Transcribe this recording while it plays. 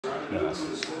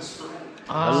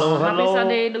Hello, Happy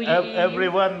Sunday, New Year.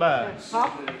 everyone,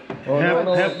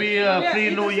 happy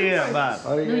pre-New Year,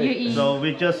 New Year Eve. So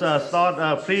we just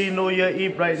start pre-New Year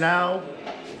Eve right now.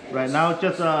 Right now,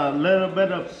 just a little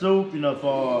bit of soup,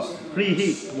 for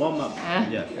preheat, warm up.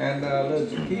 Yeah. And a little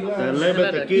tequila. A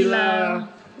little bit tequila,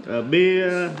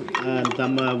 beer, and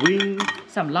some wings.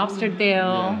 Some lobster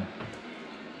tail.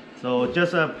 So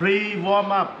just a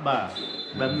pre-warm up, but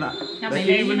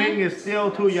the evening is still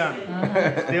too young.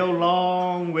 Still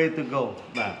long way to go.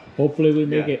 Hopefully we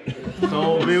make it.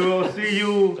 So we will see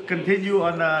you continue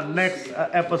on the next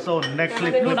episode, next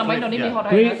clip.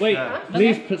 Please, wait,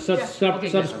 please subscribe.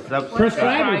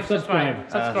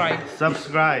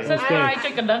 Subscribe. That's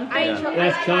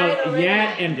called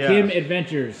Yad and Kim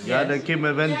Adventures. Yad and Kim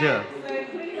Adventure.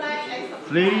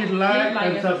 Please like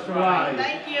and subscribe.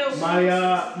 Thank you.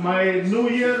 My New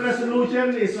Year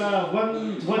resolution is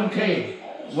 1K.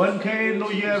 1K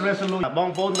New Year resolution. បង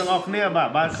ប្អូនទាំងអស់គ្នា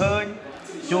បានឃើញ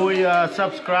ជួយ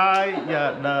subscribe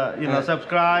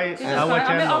subscribe our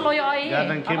channel. Yad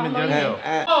and Kim Adventure.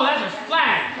 Oh, that's a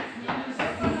flag.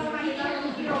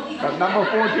 But number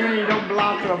 14, you don't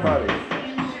block somebody.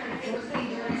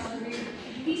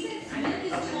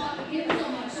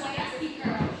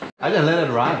 I just let it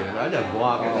ride. I just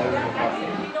walk.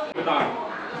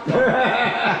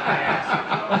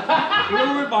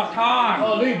 Louis Vuitton.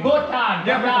 Oh, Louis Vuitton.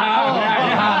 Yeah,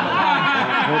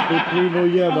 Happy pre-New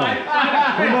Year, man.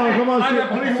 Come on, type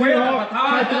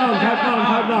down.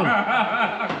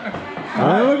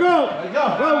 Here we go. Go.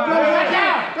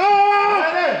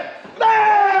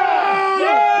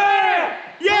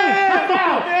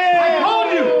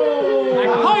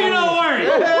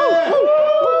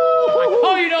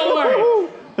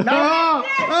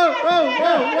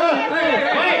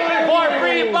 For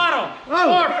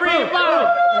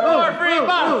free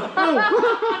bottle.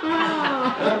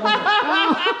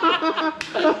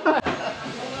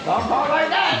 Don't talk like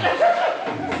that.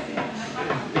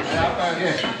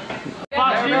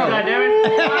 Fox News, goddammit.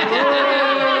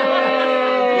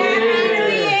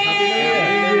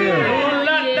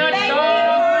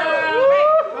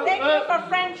 Thank you for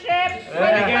friendship.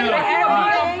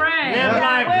 Live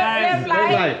life, guys.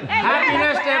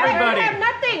 Happiness to everybody. I have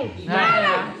nothing.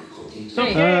 It's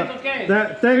okay.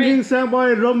 Thanking Samboy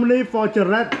Romney for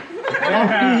Charat.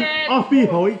 Off be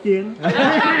hoi chiến.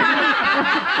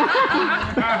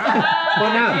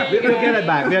 Well, now we'll get it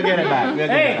back.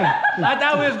 Hey, I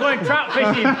thought we was going trout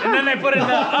fishing, and then they put it in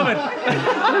the oven.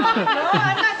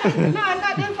 No, I'm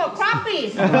not in for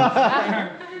crappies.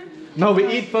 No, we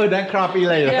eat food then crappie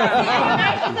later. Is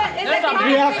it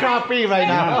We have crappie right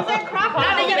now. Is it crappie?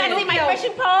 Now you can see my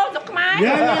fishing pole. Look, mine.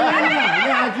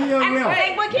 Yeah, I see your And reel.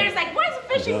 one kid is like, what's a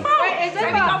fishing pole? Is it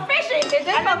for fishing? Is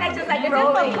it for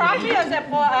crappie or is it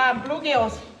for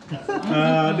bluegills?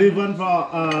 This one for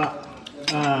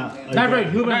Never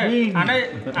human being. អា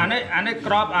នេះ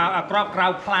ក្របក្រៅ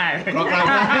ផ្លែ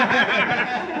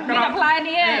មានតែផ្លែ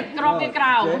នេះក្របវាក្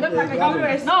រៅ Look like a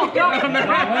uterus. No ក្រៅ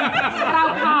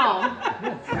ខោ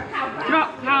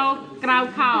ក្រៅ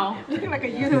ខោ Look like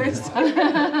a uterus.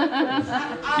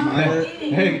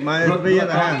 My beer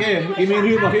hand. Give me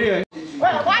real here.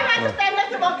 Well, why not to stand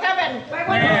next to Kevin?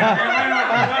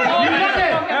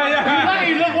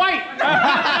 You look white.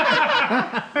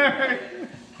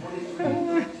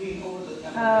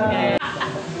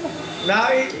 Now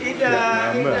eat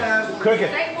cricket.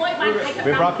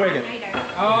 We brought cricket.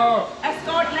 Oh.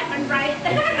 Escort left and right.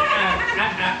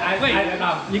 Wait,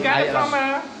 you got it from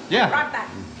Yeah. Brought that.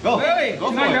 Go. Really? Go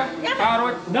for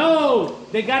it. No,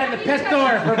 they got it in the pet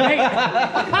store for bait.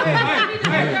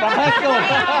 From Pesco.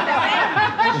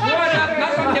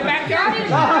 Not from the backyard.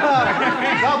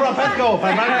 No, from Pesco.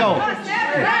 From Ranco.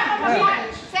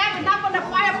 Sam is not from the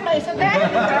fireplace, okay?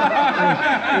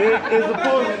 it's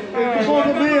supposed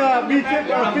to be a fishing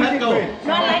bait.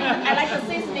 No, I like the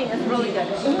seasoning. It's really good.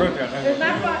 It's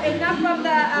not from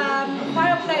the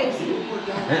fireplace.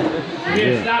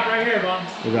 Yeah, stop right here, Mom.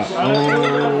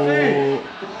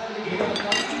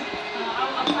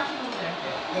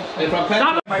 It's from Pesco.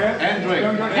 And drink.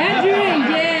 Andrew,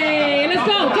 yay! Let's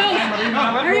go.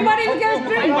 Everybody will get a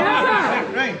drink.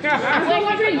 Drink.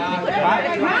 One drink.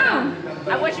 Wow.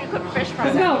 I wish you could fish from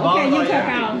Let's go. Okay, nhưng thua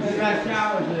cao.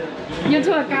 Nhưng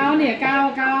thua cao nè,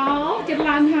 cao trên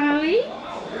lan hơi.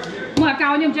 Mà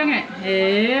cao nhưng chưa nghe.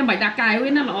 Ê, mày đặt cài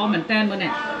với nó là mình tên mà nè.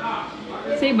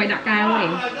 Xem mày đặt cài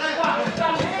luôn.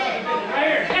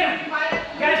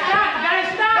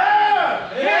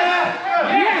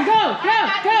 Yeah, go.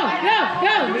 Yeah, jump.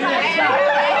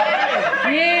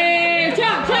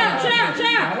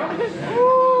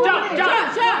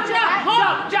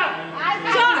 Hop.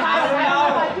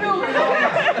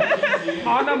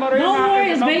 Don't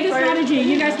worry, it's Vegas strategy.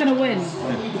 You guys gonna win.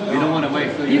 We don't want to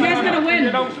wait. So You guys gonna win.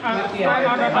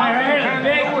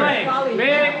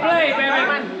 Big play, baby.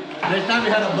 Next time we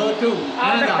had a bird too.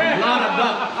 And a lot of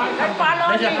ducks.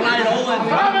 They just fly it over.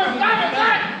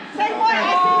 Say boy,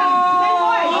 I see them. Say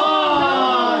boy.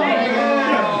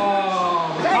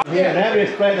 Yeah, that is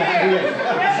spread the idea.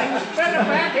 Spread the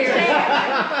back here.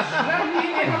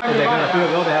 They're gonna feel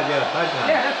good. They have their touchdown.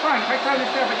 Yeah, that's fine. Take time to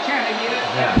step a chance and get it.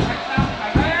 Yeah.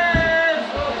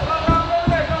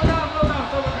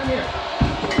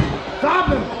 Stop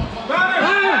him!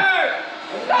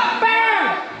 Stop! Bam!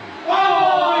 Oh,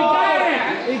 he got it!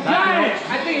 He got it!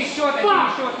 I think he's short. No,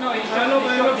 he's short.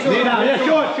 Yeah,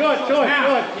 short.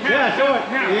 Yeah, short.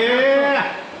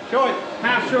 Yeah. Short.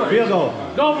 Half short. Field goal.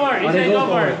 Go for it. He said go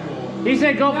for it. He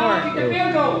said go for it.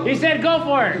 He said go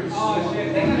for it. Oh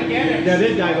shit, they're gonna get it. Yeah,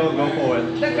 this guy go for it.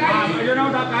 The guy. You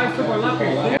know that guy's super lucky.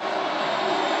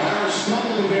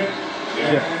 Stumbled a bit.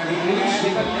 Yeah.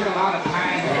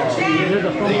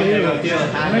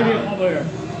 Maybe a fumble here.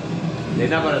 They're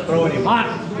not gonna throw anymore.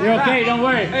 You're okay, don't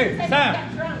worry. Hey, Sam.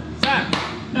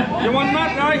 You want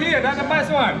nut right here? That's the best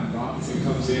one.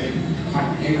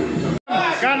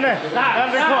 Can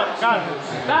record.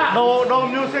 No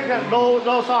music,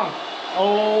 no song. អូ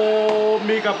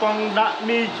មីកំប៉ុងដាក់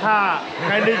មីឆាថ្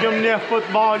ងៃនេះខ្ញុំញ៉ាំ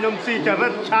football ខ្ញុំស៊ីចរិ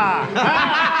តឆា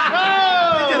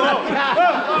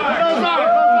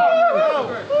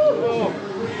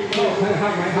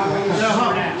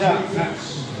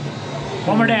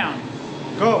One more down.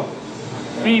 Go.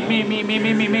 Me.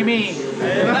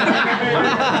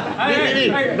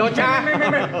 No cha.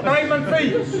 Raymond Free.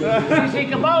 See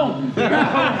Capone.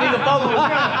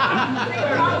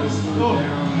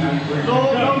 No,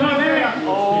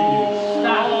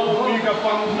មីកំ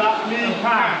ប៉ុងដាក់មី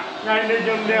ឆាថ្ងៃនេះខ្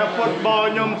ញុំញ៉ាំ football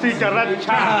ខ្ញុំស៊ីចរិត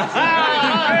ឆា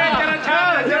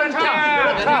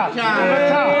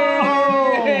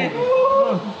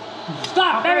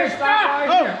Stop, baby, stop!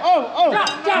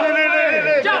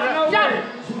 Jump!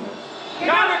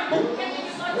 Got it!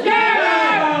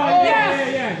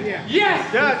 Yes!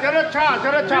 Yeah, Jared Cha. Go.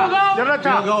 Oh! They're not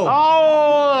gonna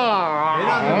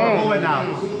go it now.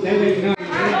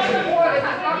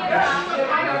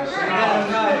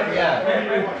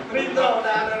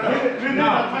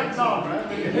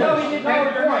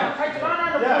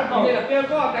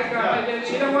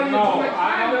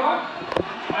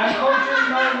 I'm coaching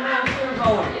no field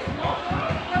goal.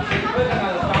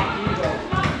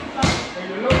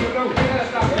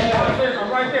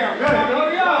 Right there. Go.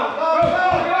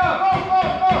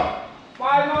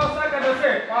 5 more seconds, that's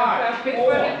it. 5, 4,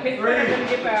 3, 2,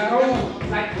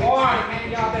 like 1.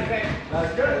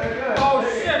 That's good. Oh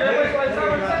shit, that was like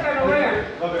 7 seconds already.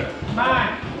 9.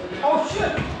 Oh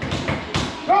shit.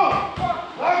 Go.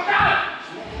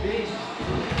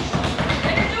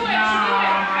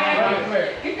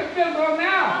 He can field goal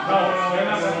now. No, they're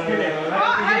not going to get it.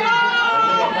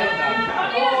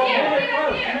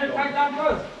 Touchdown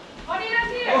first.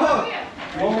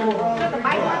 Tập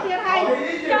bike qua thiên hay.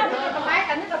 Cho tập bike,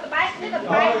 cái tập bike.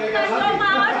 Không mà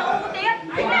nó không tiếc.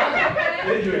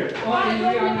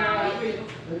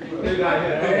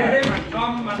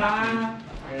 Con mà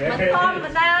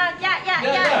ta, dạ.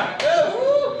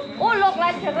 Ủa lục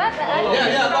lại chừng rất là ơi.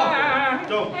 Yeah, go.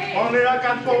 ចុះបងនេះ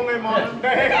កាន់ពងឯងមកកាន់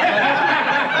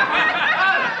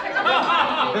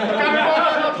ពង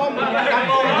ទៅធំកាន់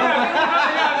ពង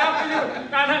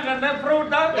Can that fruit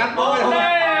đó? Cắt bôi thôi.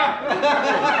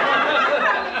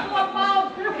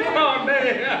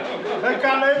 Cái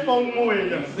cá lấy bông mùi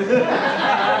nhỉ.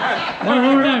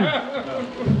 Hold on.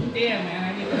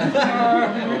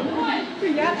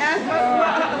 Yes, ask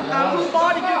whose ball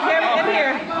did you carry in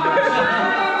here?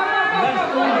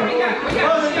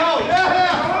 Let's go.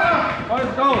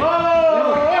 Let's go.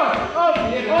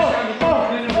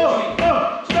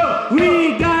 We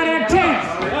got a chance.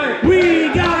 We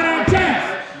got a chance.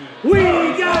 We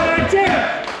got a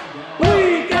chance. We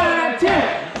got a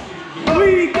chance. We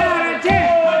got a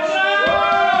chance.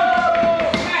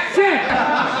 Shit.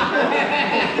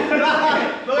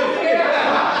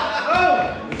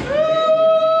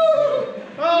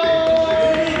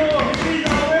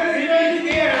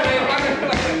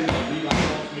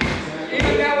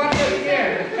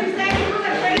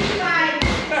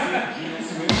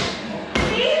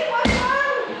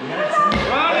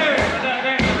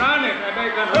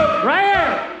 Right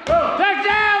here.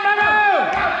 Touchdown, baby.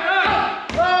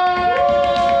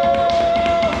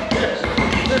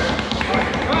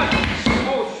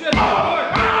 Oh shit.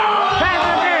 Pass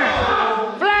it there.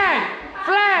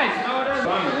 Flag.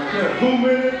 2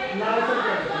 minutes.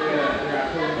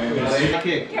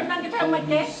 Kick. Em đang cái thằng mày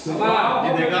kia. If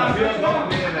they're gonna field goal,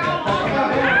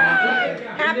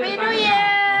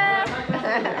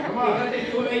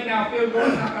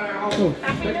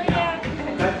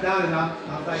 That's down and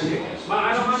outside kick. But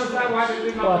I don't understand why they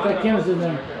did not. Oh, that Kim's in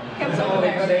there. So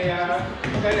they have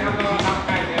no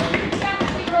outside there.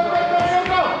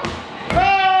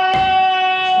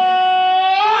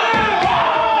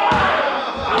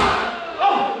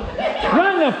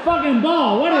 Run the fucking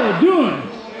ball. What are they doing?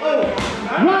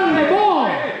 Run the ball.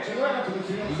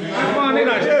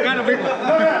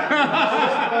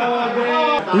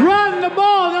 Run the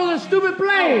ball. Those are stupid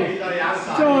plays.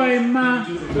 Joy, ma.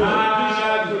 Two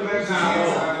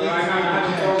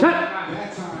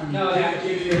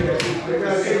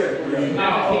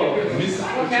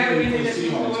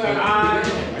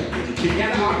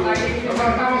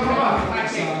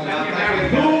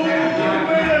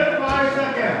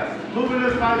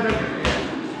minutes, 5 seconds.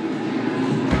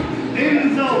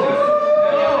 In zone.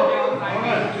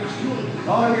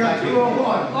 Oh, you got 2 on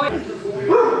 1.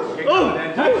 No,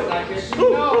 not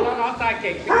outside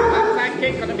kick. Outside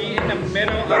kick gonna be in the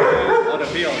middle of the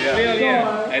field, yeah. field,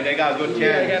 yeah. And they got a good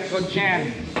Yeah, chance. they got good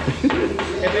chance.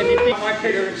 If anything, my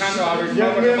kicker kind of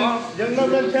recover the ball. Young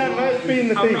man can't right spin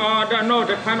the thing. No,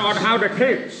 depend on how the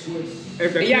kick.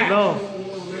 If the kick, No.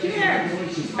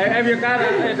 if you got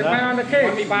it, depend on the kick.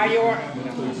 Let me buy your.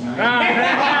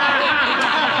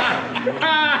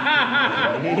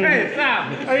 Hey, Sam,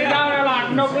 are you down there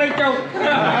like no play joke?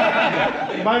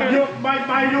 Bài vô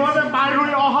đó, bài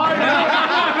rui ở hơi.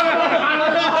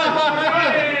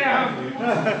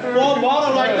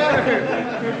 Ball like that.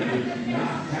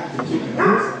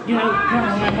 You know, come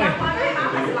on, my way.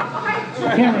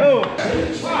 Cameron.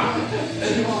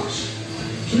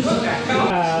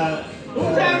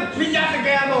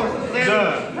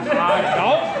 I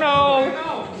don't know.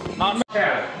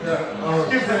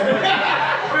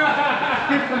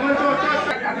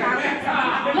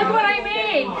 Look what I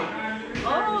made.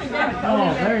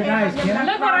 Oh, very nice, Kim.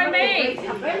 Look what I made.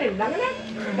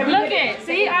 Look it.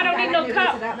 See, I don't need no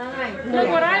cup. Look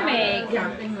what I make.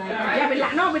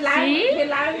 See?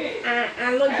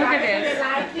 Look at this.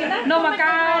 No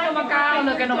Macau, no Macau.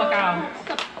 Look at no Macau.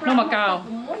 No Macau.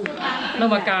 No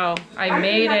Macau. I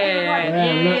made it.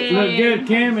 Yeah, look good,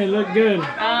 Kim. It looked good.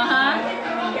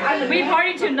 We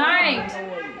party tonight.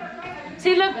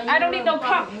 See, look, I don't need no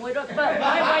cup. But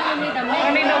why you need a I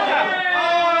don't need no cup.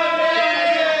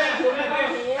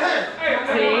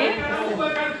 See?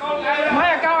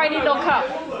 My account, I need no cup.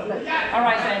 All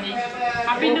right, Sandy.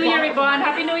 Happy New Year, everyone.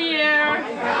 Happy New Year.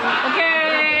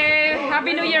 Okay.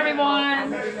 Happy New Year,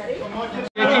 everyone.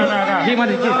 He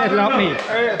wanted to just love me.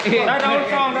 That old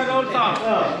song, that old song.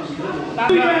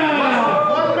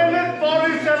 1 minute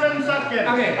 47 seconds.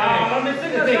 Okay, let me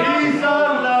sing the song. Jesus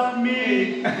love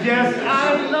me. Yes, I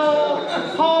know.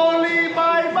 Holy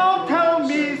Bible tell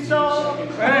me so.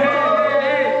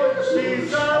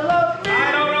 Jesus love me. I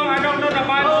don't know the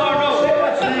Bible. No.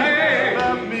 Hey,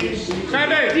 Love me.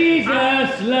 Sandy.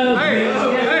 Jesus loves Hey, me.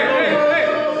 hey.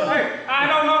 I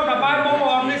don't know the Bible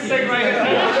on this thing right here.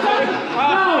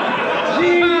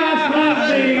 Jesus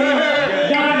loves me.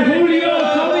 Don Julio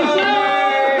told me so.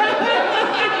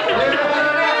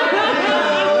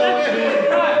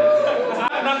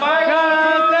 The Bible.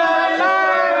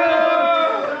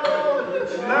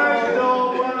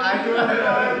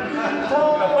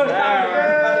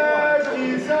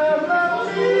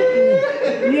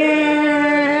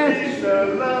 Yes.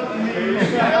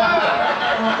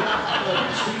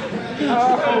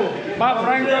 But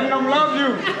Franklin don't love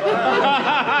you.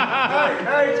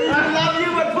 Hey, Jesus love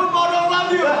you, but football don't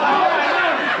love you.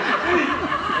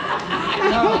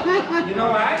 You know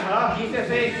why? Jesus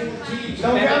says,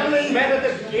 better to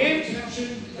give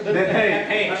than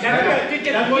hey,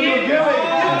 that's what you're giving.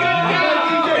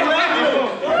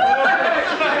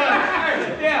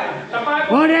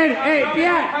 Well then, hey,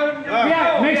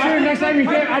 Piat, make sure next time you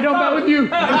get, I don't bet with you.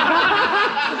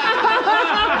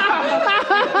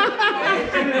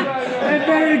 And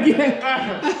better get.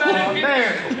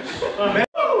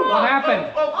 What happened?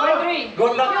 23.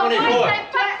 Good luck, 24.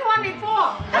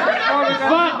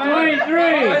 Fuck 23. No,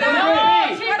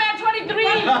 she meant 23.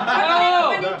 Oh.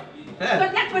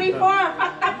 Good luck 24.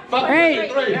 Hey. Hey,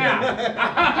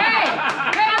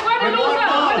 where the loser?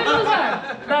 Where the loser?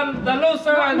 The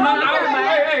loser is not our.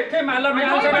 Hey, come on, let me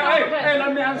answer that. Hey,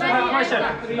 let me answer that question.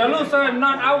 The loser is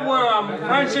not our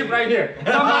friendship right here.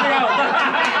 Somebody else.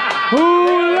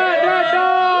 Who let the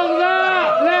dogs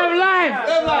out? Live life.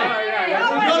 Live life.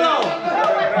 YOLO.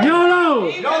 YOLO.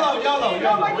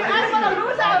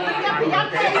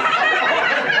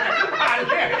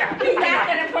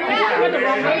 Went the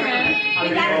wrong way, man.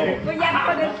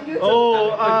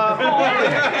 Oh,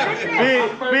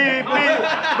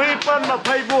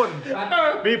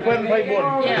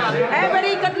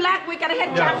 Everybody good luck. We gotta hit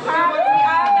jackpot. We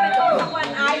all gonna go to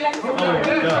one island.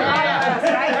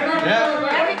 Right?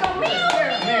 And we go meow.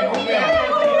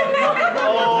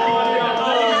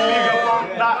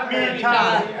 ដាក់ពីឆា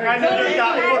ថ្ងៃនេះយើងដា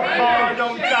ក់ពុតខខ្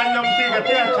ញុំចាញ់ខ្ញុំស៊ីកា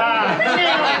ទៀឆា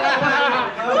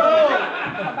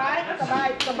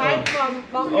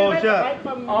អូចា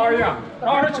អូយ៉ាដ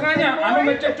ល់ឆ្ងាញ់អានេះ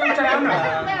មិនចេះជុំច្រើនណា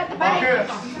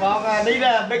បងនេះ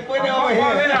ដែរ big winner over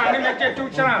here អានេះមិនចេះជុំ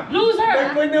ច្រើន Loser.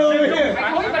 big winner over here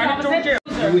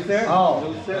Oh.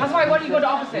 That's why. What do you go to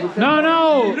opposite? No.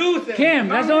 Kim,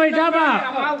 that's what we're talking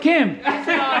about. Kim.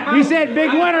 He said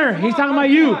big winner. He's talking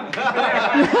about you.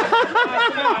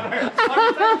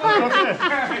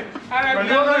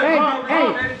 Hey,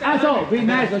 asshole, be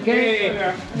nice, okay?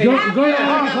 Go to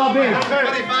call big.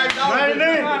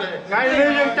 ថ្ងៃនេះ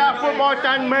យើងចាក់ហ្វូតបល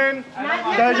ចាញ់មែន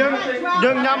តែយើង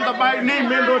ញ៉ាំតបែកនេះ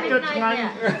មានរសជាតិឆ្ងាញ់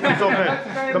សូម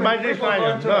តបែកនេះឆ្ងាញ់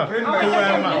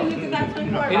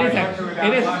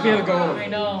It is field goal. I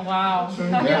know. Wow. So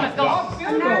here, let's go.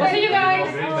 We'll see you guys.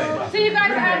 See you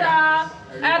guys at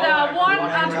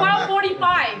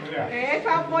 12:45. Okay,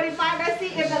 12:45. Let's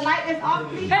see if the light is off,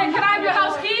 please. Hey, can I have your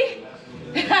house key?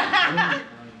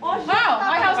 Oh shit! Wow,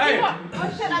 my house key. Hey. What? Oh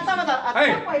shit! I thought it was a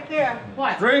truck right there.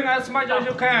 What? Drink as much as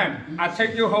you can. I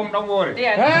take you home. Don't worry.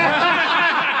 Yeah.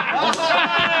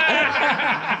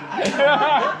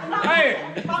 Hey,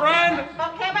 friend.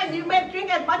 Okay, man, you may drink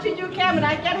as much as you can. When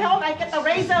I get home, I get the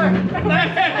razor.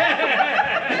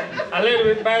 A little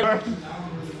bit better.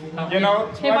 You know.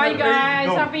 Hey, bye, guys.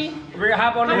 Happy. We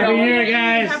have only Happy New Year,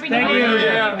 guys. Happy Thank New you.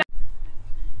 Year.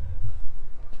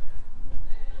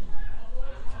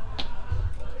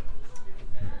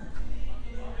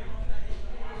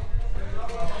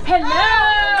 Hello.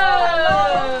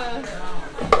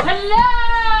 Hello.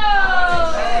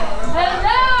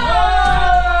 Hello.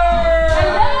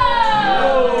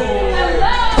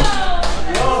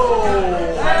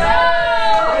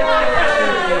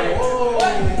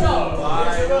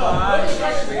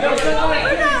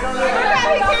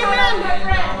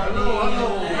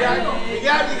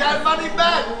 You got money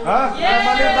back. Huh? Yeah.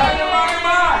 Money back.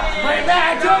 Money back, I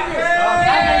told you.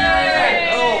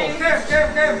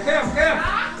 Kim.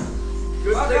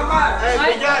 Welcome back. Hey, we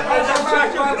got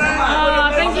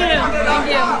Thank you. Thank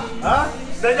you. Huh?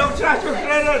 They don't charge you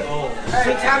credit.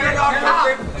 Hey, have it on top.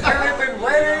 We've been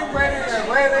waiting.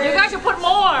 You guys should put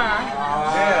more.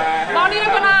 Bonnie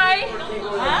look at I.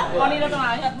 Bonnie look at I.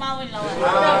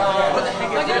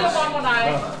 Look at your one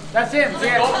eye. That's him. Is it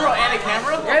GoPro and a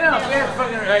camera? Yeah, no, we have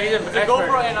fucking. He's an expert.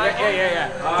 GoPro and iPhone?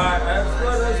 Yeah. Alright,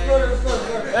 that's good.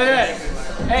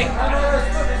 Hey,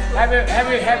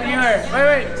 happy New Year.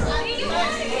 Wait.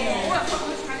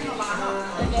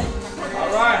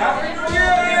 Alright, happy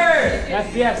New Year!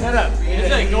 Yeah, set up. Is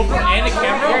it a GoPro and a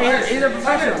camera? Yeah, he's a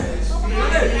professional.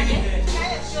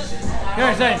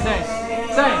 Here, say.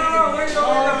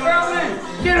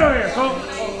 Get over here, folks.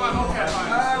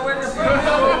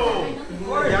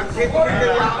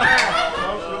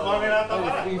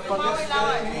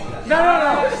 No.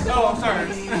 Oh, I'm sorry.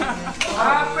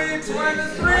 Happy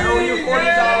 23! I owe you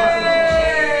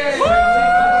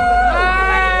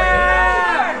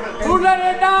 $40. Who let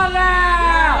it down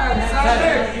now?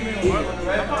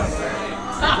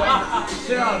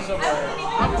 Sit down somewhere.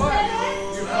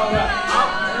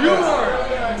 You were!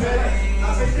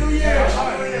 Happy New Year.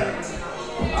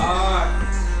 Alright.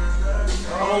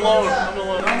 I'm alone.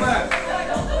 Come back.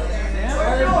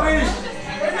 Please.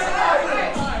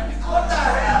 What the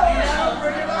hell?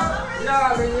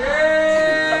 Yeah.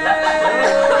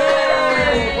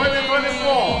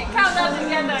 2024. Countdown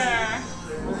together.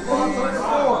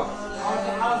 24.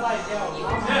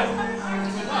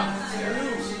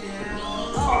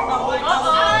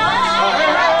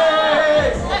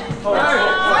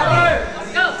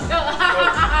 Go. Let's go.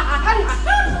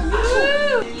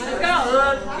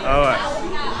 All right.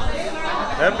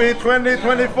 Happy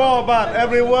 2024 បាទ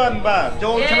everyone បាទ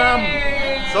ចូលឆ្នាំ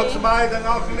សុខសប្បាយទាំង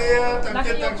អស់គ្នាទាំង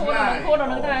ចិត្តទាំងឆ្ងាយ Cô đâu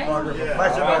nữa đây?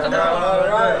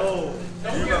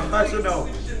 Professional.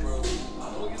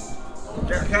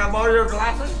 Can I borrow your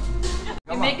glasses?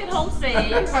 We make it home safe.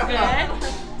 Good.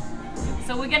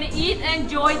 So we're gonna eat and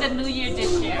enjoy the New Year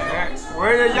this year.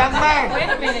 Where's the young man? Wait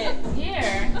a minute.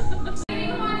 Here.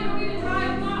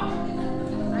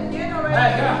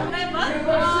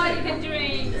 Oh, you can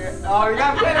drink. Oh, you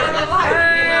got to get out of life.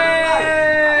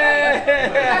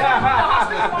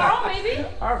 Tomorrow, maybe?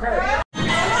 Okay.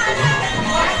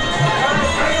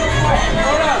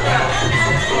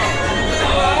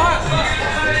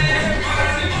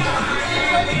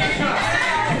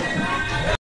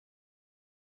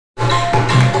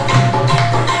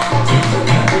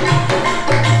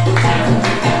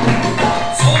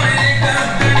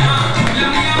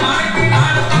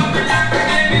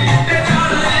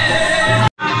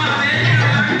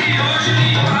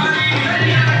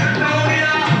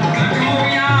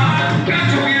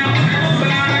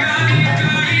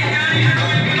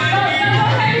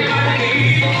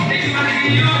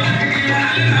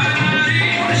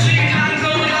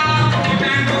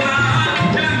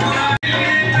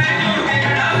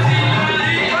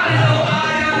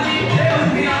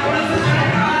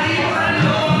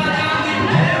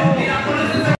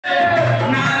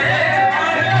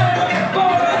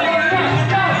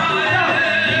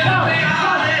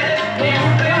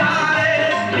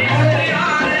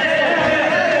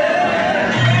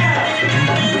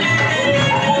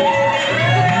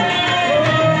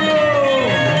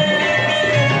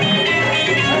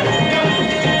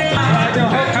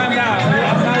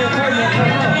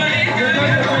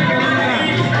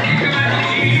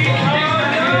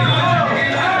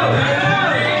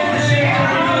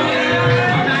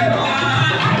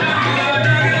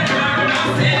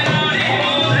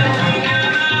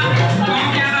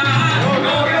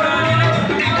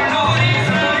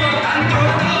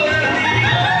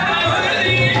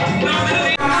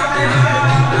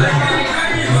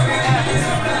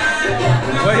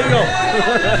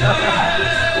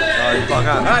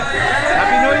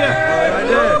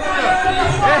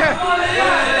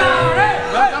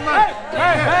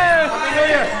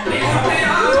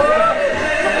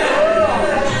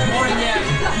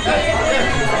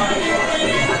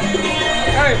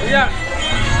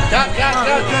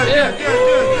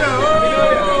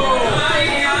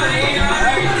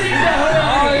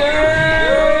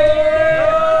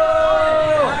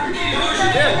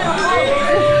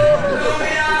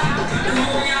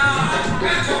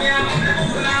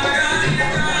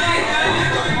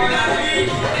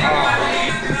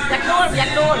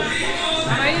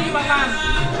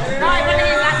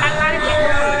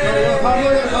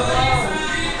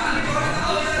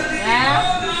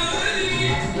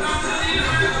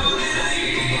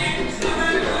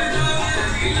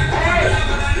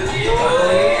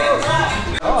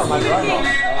 Hey,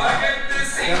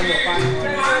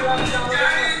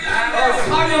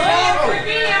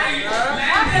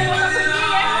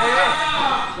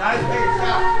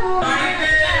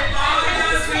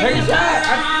 shot.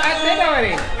 I did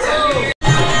already.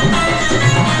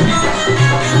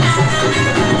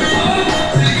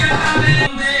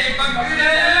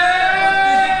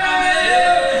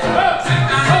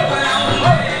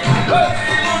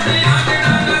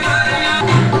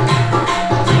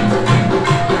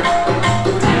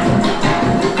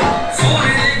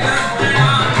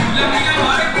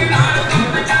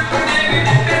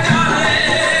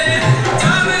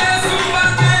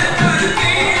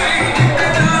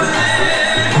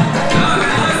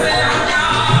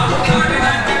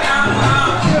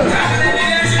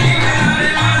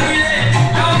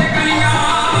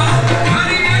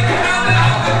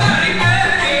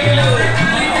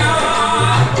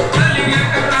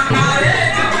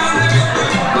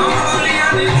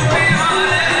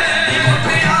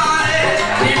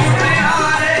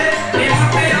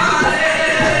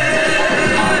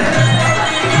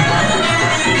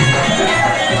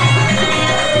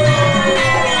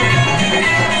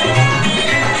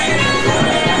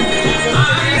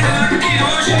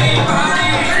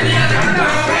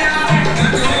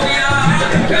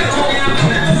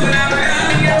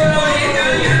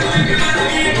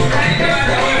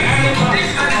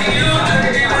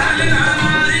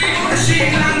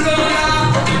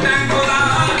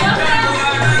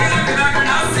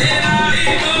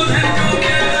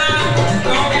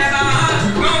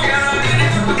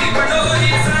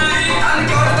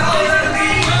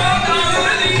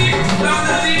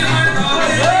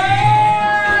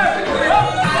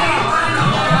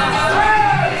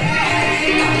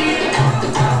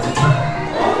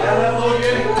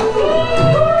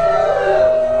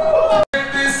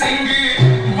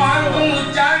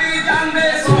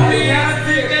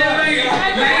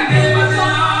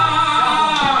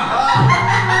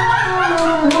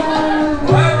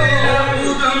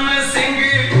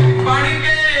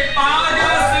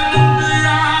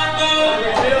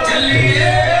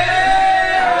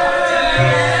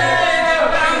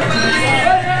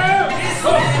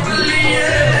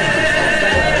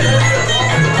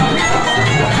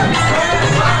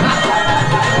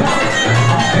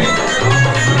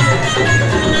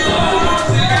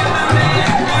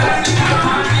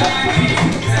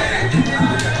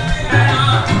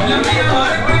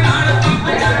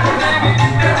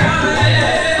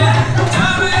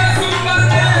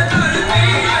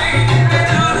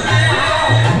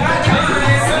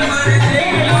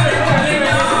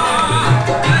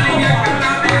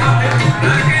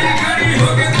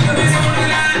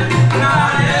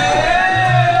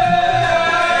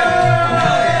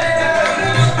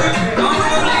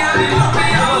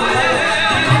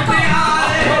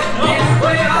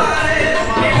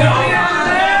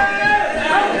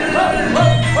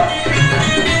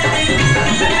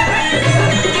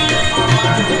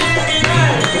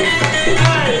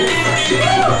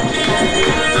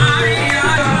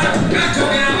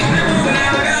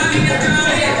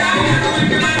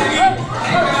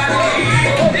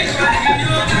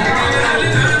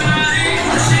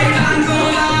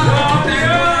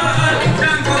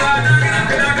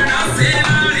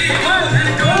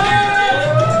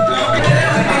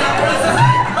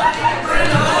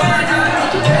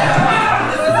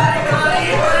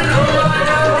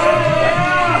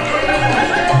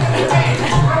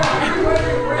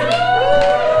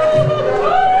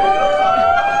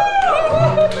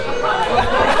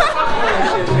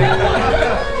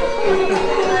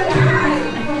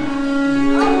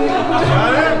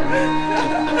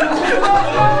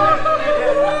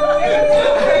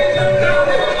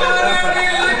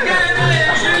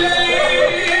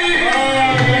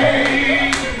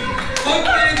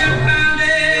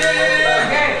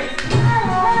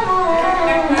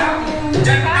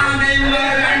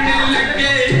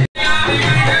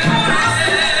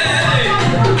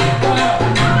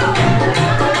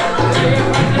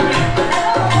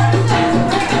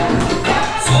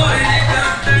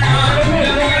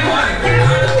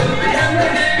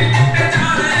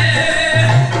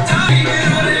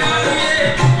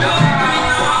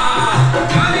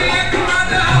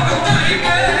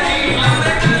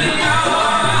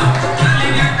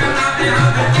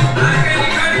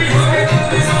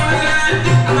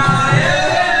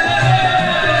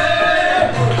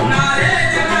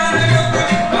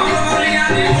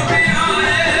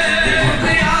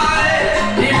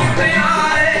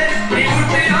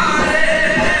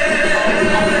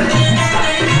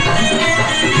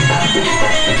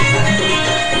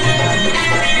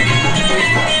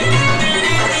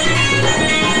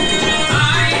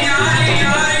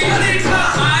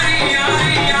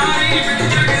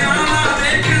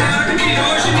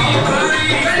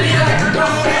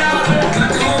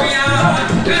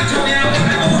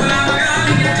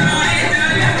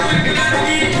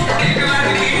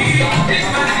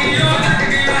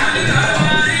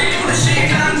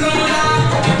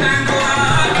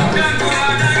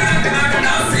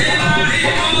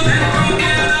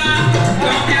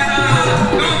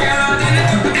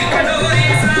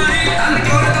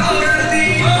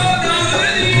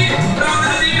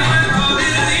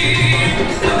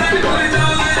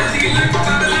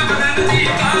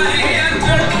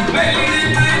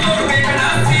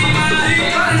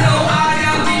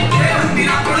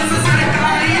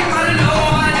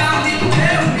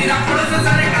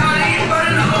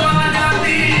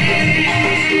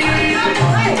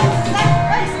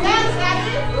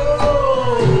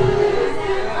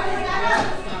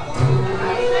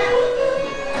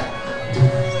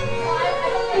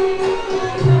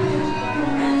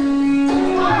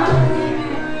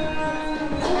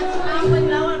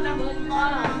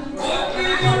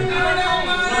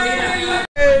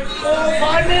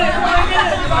 Sunny,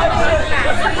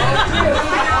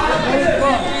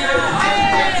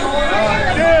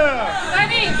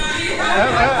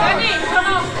 Sunny, come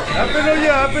on. Happy New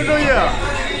Year, Happy New Year.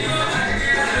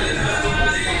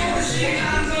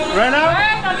 Right now?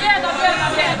 Not yet, not yet,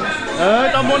 not yet.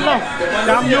 Tao muốn không?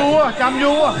 Chăm vú à, chăm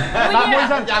vú à. Đã môi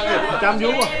dân, chăm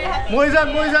vú à. Môi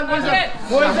dân, môi dân, môi dân.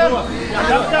 Môi dân.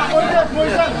 Chăm chăm môi dân, môi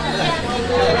dân.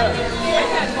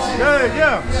 Yeah,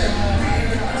 yeah.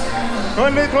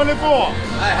 2024.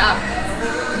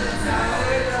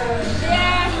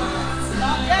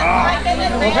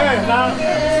 Okay, now.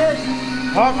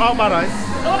 How about it?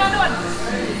 Luôn, luôn.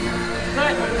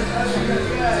 Rồi.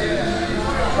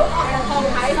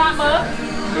 Dạ mớ.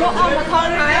 Look on the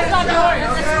tongue, right?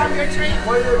 From your tree.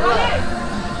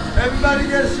 Everybody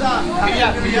get a shot.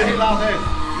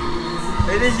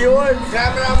 It is yours,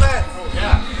 cameraman.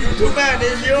 Yeah. YouTube man,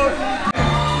 it is yours.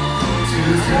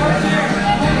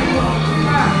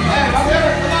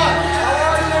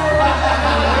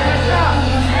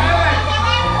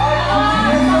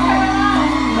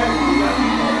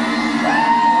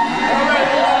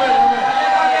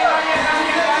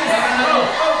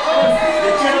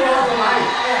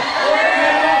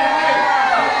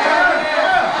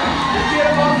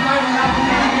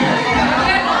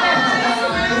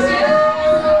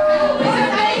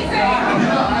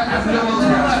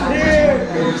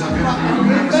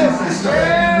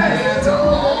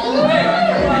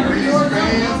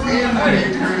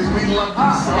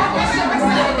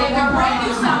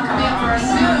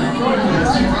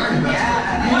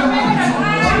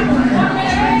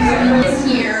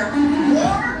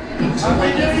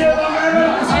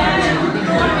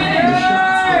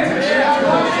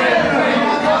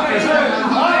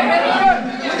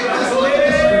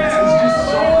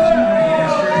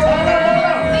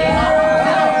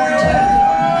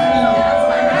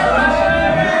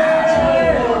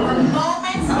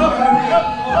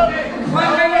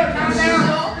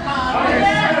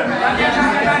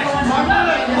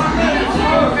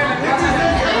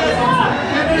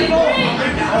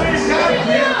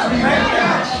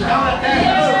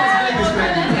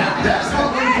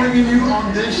 Bringing you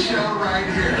on this show right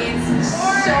here. It's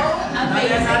so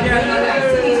amazing. When you guys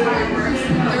see these fireworks,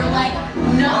 they're like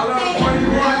nothing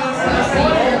else I've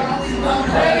seen. You're always blown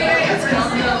away. It's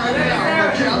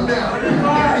countdown.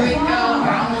 Here we go.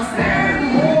 We're almost there.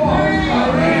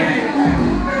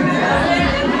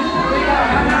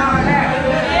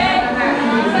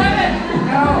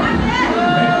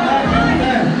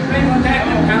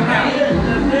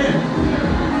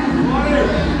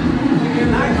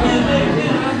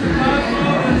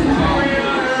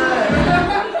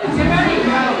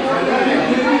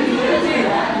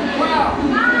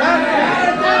 Hey!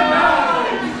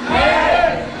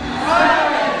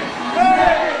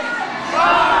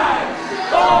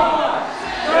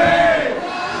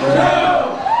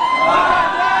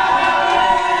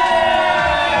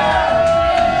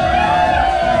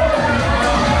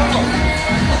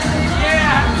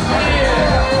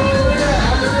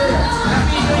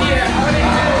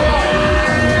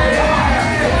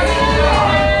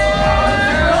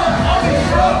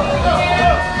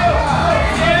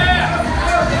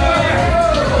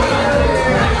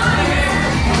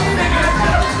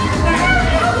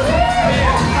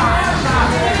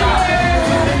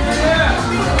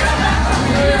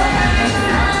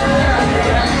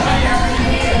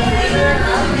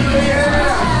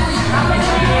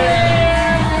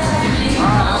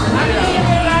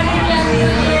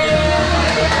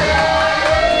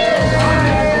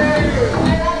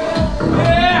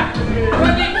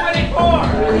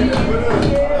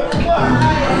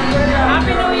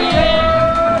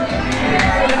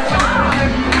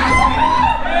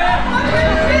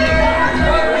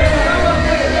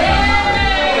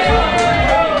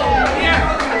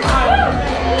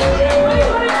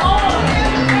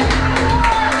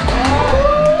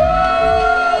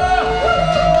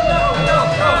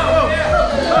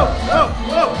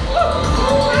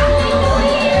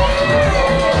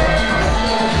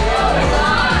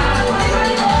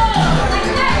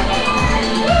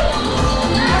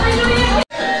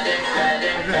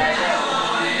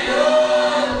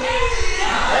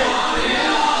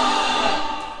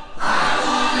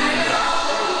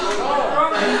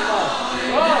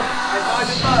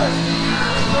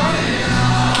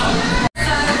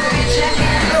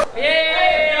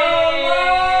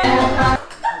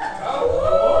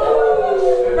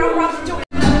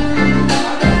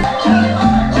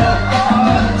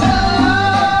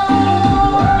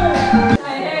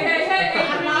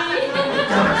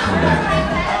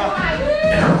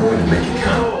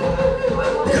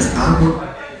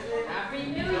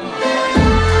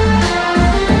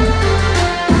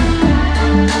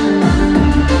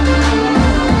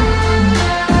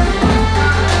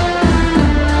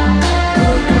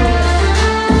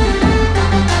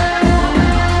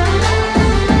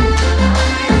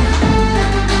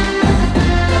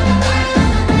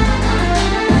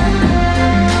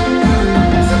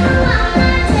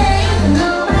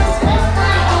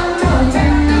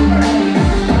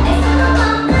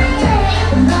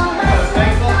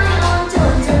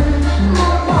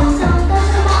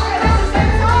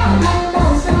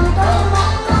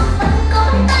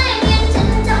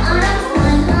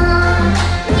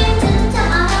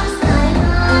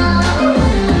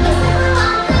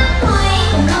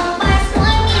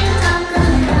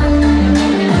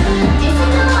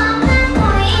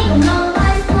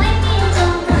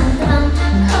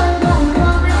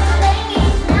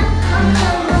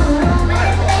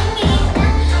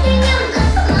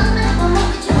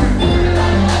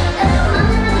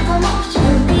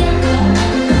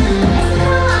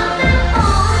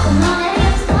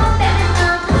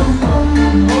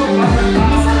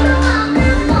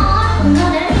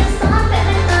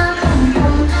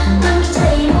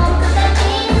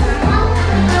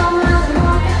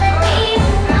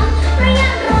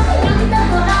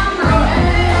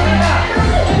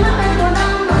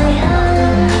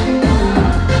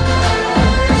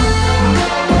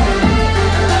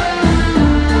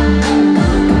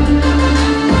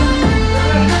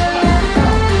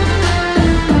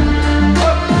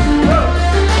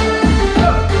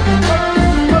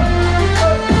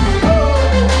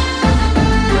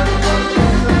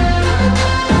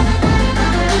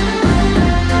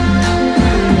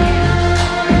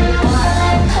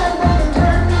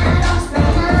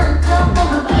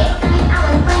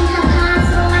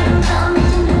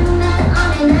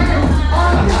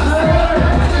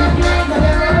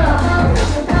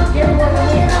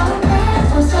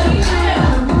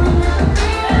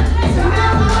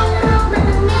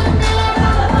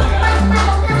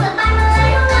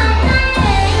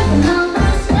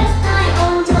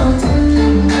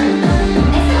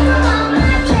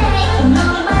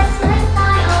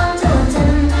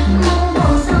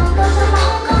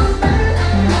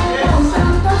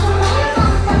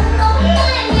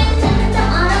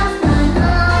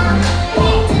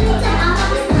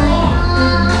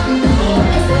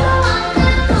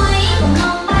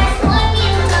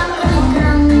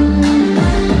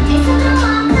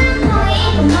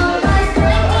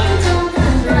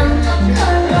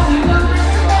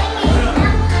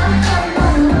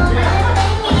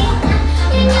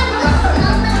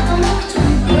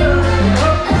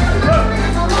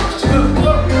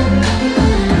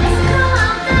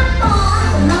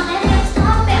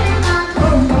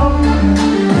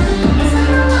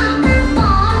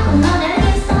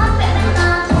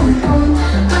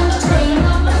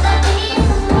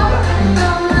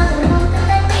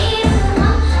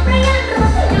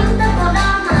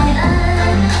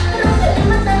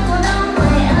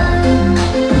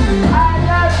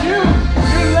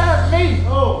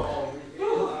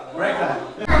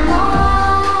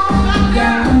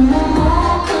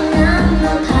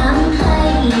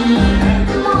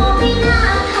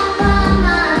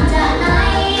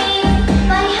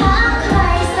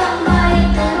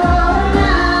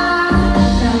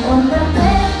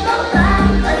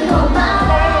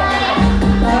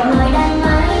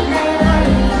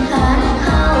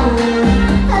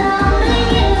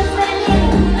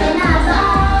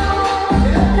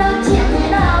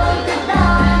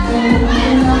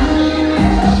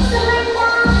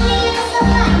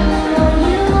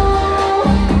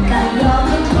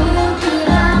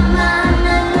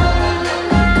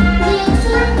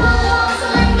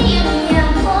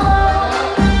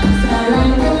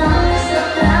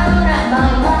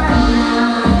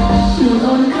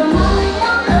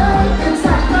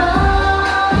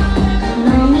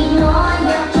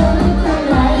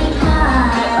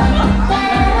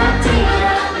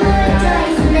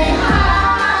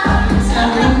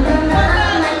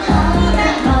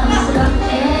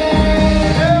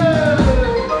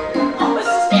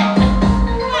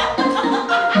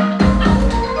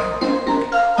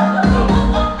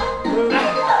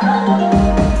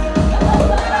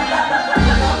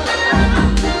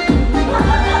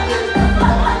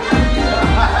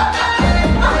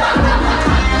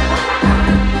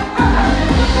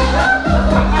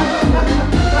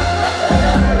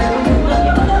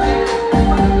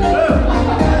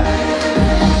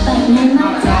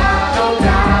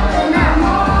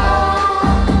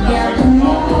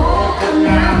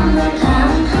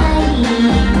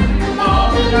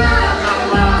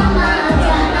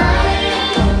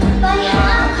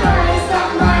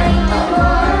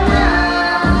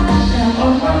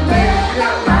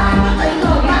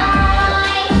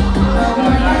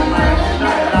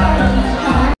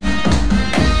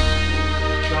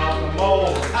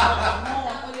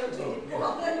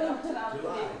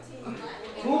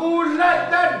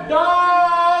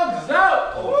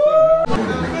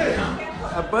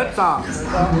 first song.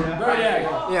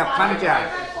 Yeah, puncher.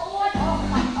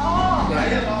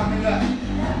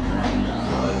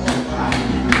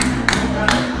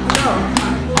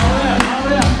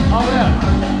 Over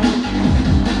there.